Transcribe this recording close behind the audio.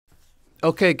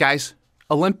Okay, guys,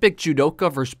 Olympic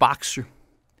judoka versus boxer.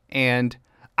 And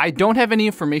I don't have any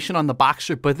information on the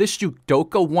boxer, but this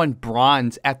judoka won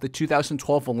bronze at the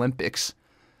 2012 Olympics.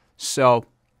 So,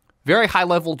 very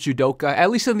high-level judoka,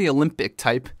 at least in the Olympic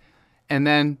type. And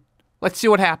then, let's see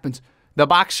what happens. The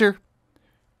boxer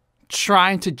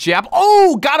trying to jab.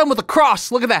 Oh, got him with a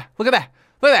cross. Look at that. Look at that.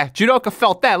 Look at that. Judoka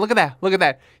felt that. Look at that. Look at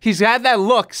that. He's had that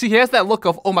look. See, he has that look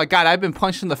of, oh my God, I've been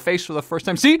punched in the face for the first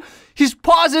time. See? He's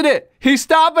pausing it. He's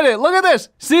stopping it. Look at this.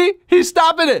 See? He's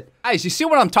stopping it. Guys, you see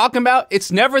what I'm talking about?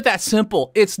 It's never that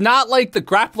simple. It's not like the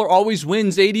grappler always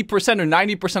wins 80% or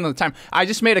 90% of the time. I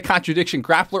just made a contradiction.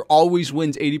 Grappler always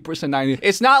wins 80%, 90%.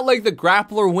 It's not like the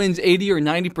grappler wins 80 or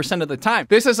 90% of the time.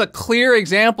 This is a clear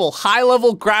example.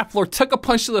 High-level grappler took a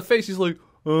punch to the face. He's like,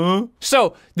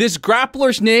 So, this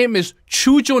grappler's name is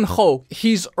Chu Jun-ho.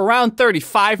 He's around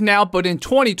 35 now, but in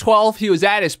 2012, he was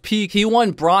at his peak. He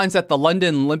won bronze at the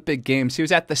London Olympic Games. He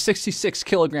was at the 66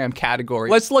 kilogram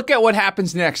category. Let's look at what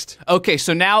happens next. Okay,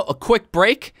 so now a quick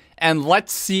break, and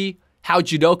let's see how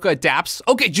Judoka adapts.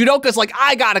 Okay, Judoka's like,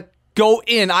 I gotta go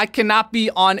in. I cannot be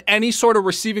on any sort of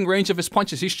receiving range of his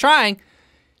punches. He's trying.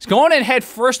 He's going in head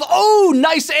first. Oh,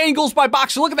 nice angles by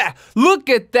boxer. Look at that. Look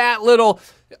at that little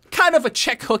kind of a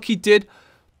check hook he did.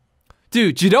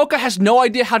 Dude, Judoka has no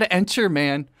idea how to enter,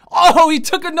 man. Oh, he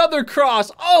took another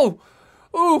cross. Oh,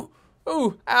 ooh,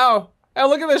 ooh, ow. And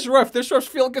look at this ref. This ref's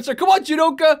feeling concerned. Come on,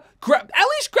 Judoka. At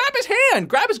least grab his hand.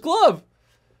 Grab his glove.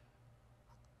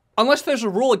 Unless there's a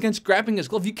rule against grabbing his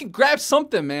glove. You can grab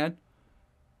something, man.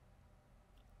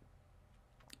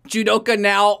 Judoka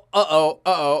now. Uh-oh.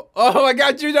 Oh my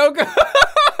God, Judoka.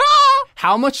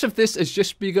 How much of this is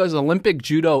just because Olympic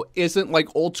judo isn't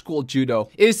like old school judo?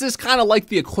 Is this kind of like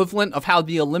the equivalent of how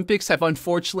the Olympics have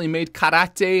unfortunately made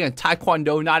karate and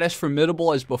taekwondo not as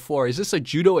formidable as before? Is this a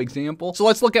judo example? So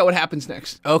let's look at what happens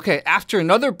next. Okay, after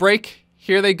another break,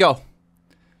 here they go.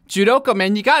 Judoka,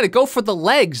 man, you gotta go for the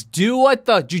legs. Do what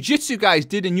the jiu-jitsu guys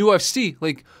did in UFC.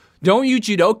 Like, don't you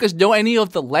judokas know any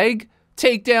of the leg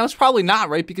takedowns? Probably not,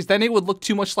 right? Because then it would look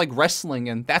too much like wrestling,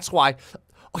 and that's why.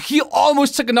 He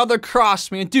almost took another cross,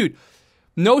 man. Dude,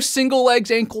 no single legs,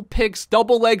 ankle picks,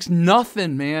 double legs,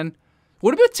 nothing, man.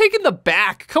 What about taking the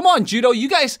back? Come on, Judo. You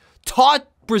guys taught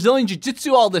Brazilian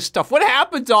Jiu-Jitsu all this stuff. What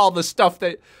happened to all this stuff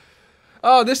that...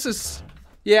 Oh, this is...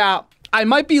 Yeah, I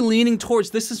might be leaning towards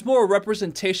this is more a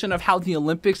representation of how the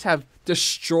Olympics have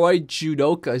destroyed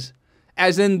judokas,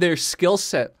 as in their skill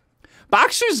set.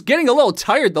 Boxers getting a little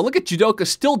tired, though. Look at Judoka,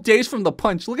 still dazed from the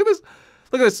punch. Look at this.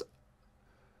 Look at this.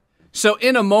 So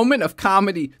in a moment of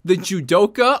comedy, the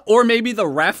judoka, or maybe the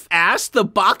ref, asked the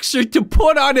boxer to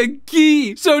put on a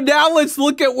gi. So now let's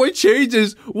look at what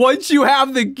changes once you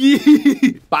have the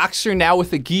gi. Boxer now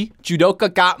with the gi.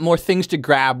 Judoka got more things to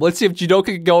grab. Let's see if Judoka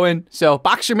can go in. So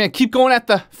boxer, man, keep going at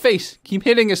the face. Keep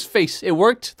hitting his face. It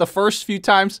worked the first few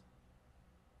times.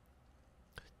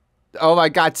 Oh my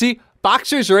God, see?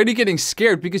 Boxer's already getting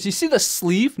scared because you see the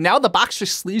sleeve? Now the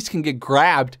boxer's sleeves can get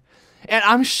grabbed. And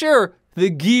I'm sure the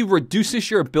gi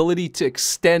reduces your ability to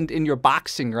extend in your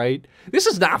boxing, right? This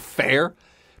is not fair.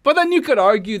 But then you could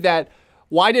argue that,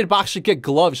 why did boxer get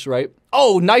gloves, right?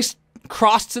 Oh, nice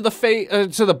cross to the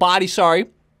face, to the body, sorry.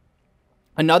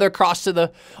 Another cross to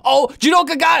the, oh,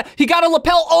 Judoka got it. He got a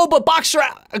lapel. Oh, but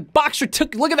boxer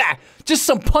took, look at that. Just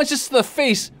some punches to the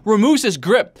face, removes his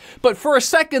grip. But for a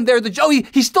second there,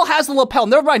 he still has the lapel.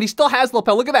 Never mind, he still has the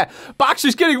lapel. Look at that.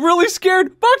 Boxer's getting really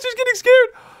scared. Boxer's getting scared.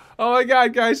 Oh my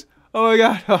God, guys. Oh my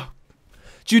God. Oh.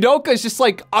 Judoka is just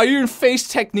like iron face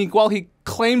technique while he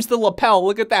claims the lapel.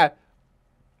 Look at that.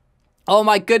 Oh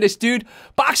my goodness, dude.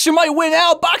 Boxer might win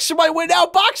out. Boxer might win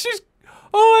out. Boxer's,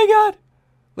 oh my God.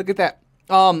 Look at that.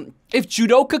 If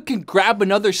Judoka can grab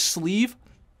another sleeve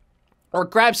or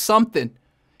grab something,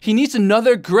 he needs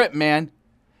another grip, man.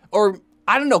 Or,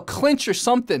 I don't know, clinch or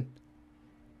something.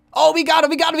 Oh, he got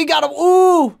him.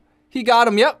 Ooh, he got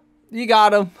him. Yep, he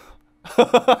got him.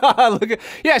 Look at,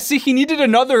 yeah, see, he needed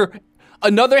another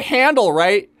handle,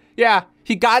 right? Yeah,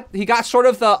 he got sort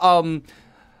of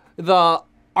the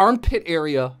armpit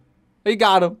area. He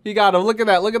got him. Look at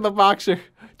that. Look at the boxer.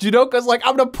 Judoka's like,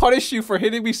 I'm gonna punish you for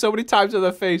hitting me so many times in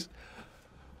the face.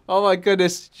 Oh my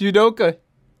goodness, Judoka.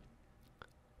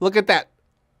 Look at that.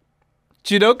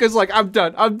 Judoka's like, I'm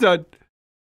done.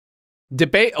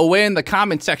 debate away in the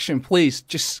comment section, please.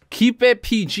 Just keep it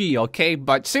PG, okay?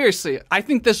 But seriously, I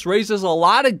think this raises a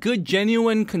lot of good,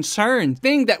 genuine concern.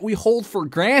 Thing that we hold for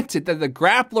granted that the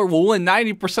grappler will win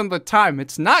 90% of the time.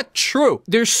 It's not true.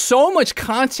 There's so much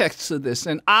context to this,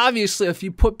 and obviously if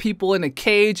you put people in a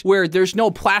cage where there's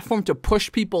no platform to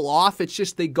push people off, it's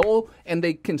just they go and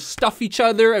they can stuff each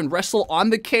other and wrestle on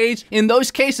the cage. In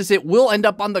those cases, it will end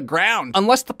up on the ground,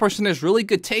 unless the person has really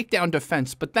good takedown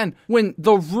defense. But then when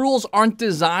the rules aren't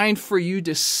designed for you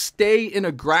to stay in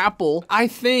a grapple, I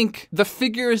think the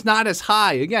figure is not as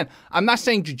high. Again, I'm not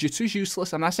saying jiu-jitsu is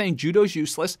useless. I'm not saying judo is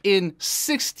useless. In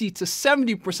 60 to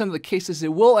 70% of the cases,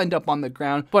 it will end up on the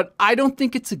ground, but I don't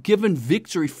think it's a given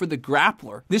victory for the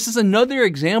grappler. This is another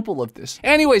example of this.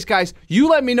 Anyways, guys, you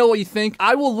let me know what you think.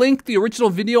 I will link the original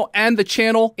video and the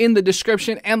channel in the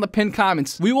description and the pinned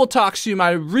comments. We will talk soon.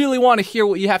 I really want to hear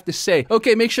what you have to say.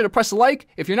 Okay, make sure to press a like.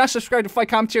 If you're not subscribed to Fight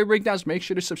Commentary Breakdowns, make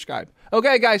sure to subscribe.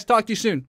 Okay, guys, talk to you soon.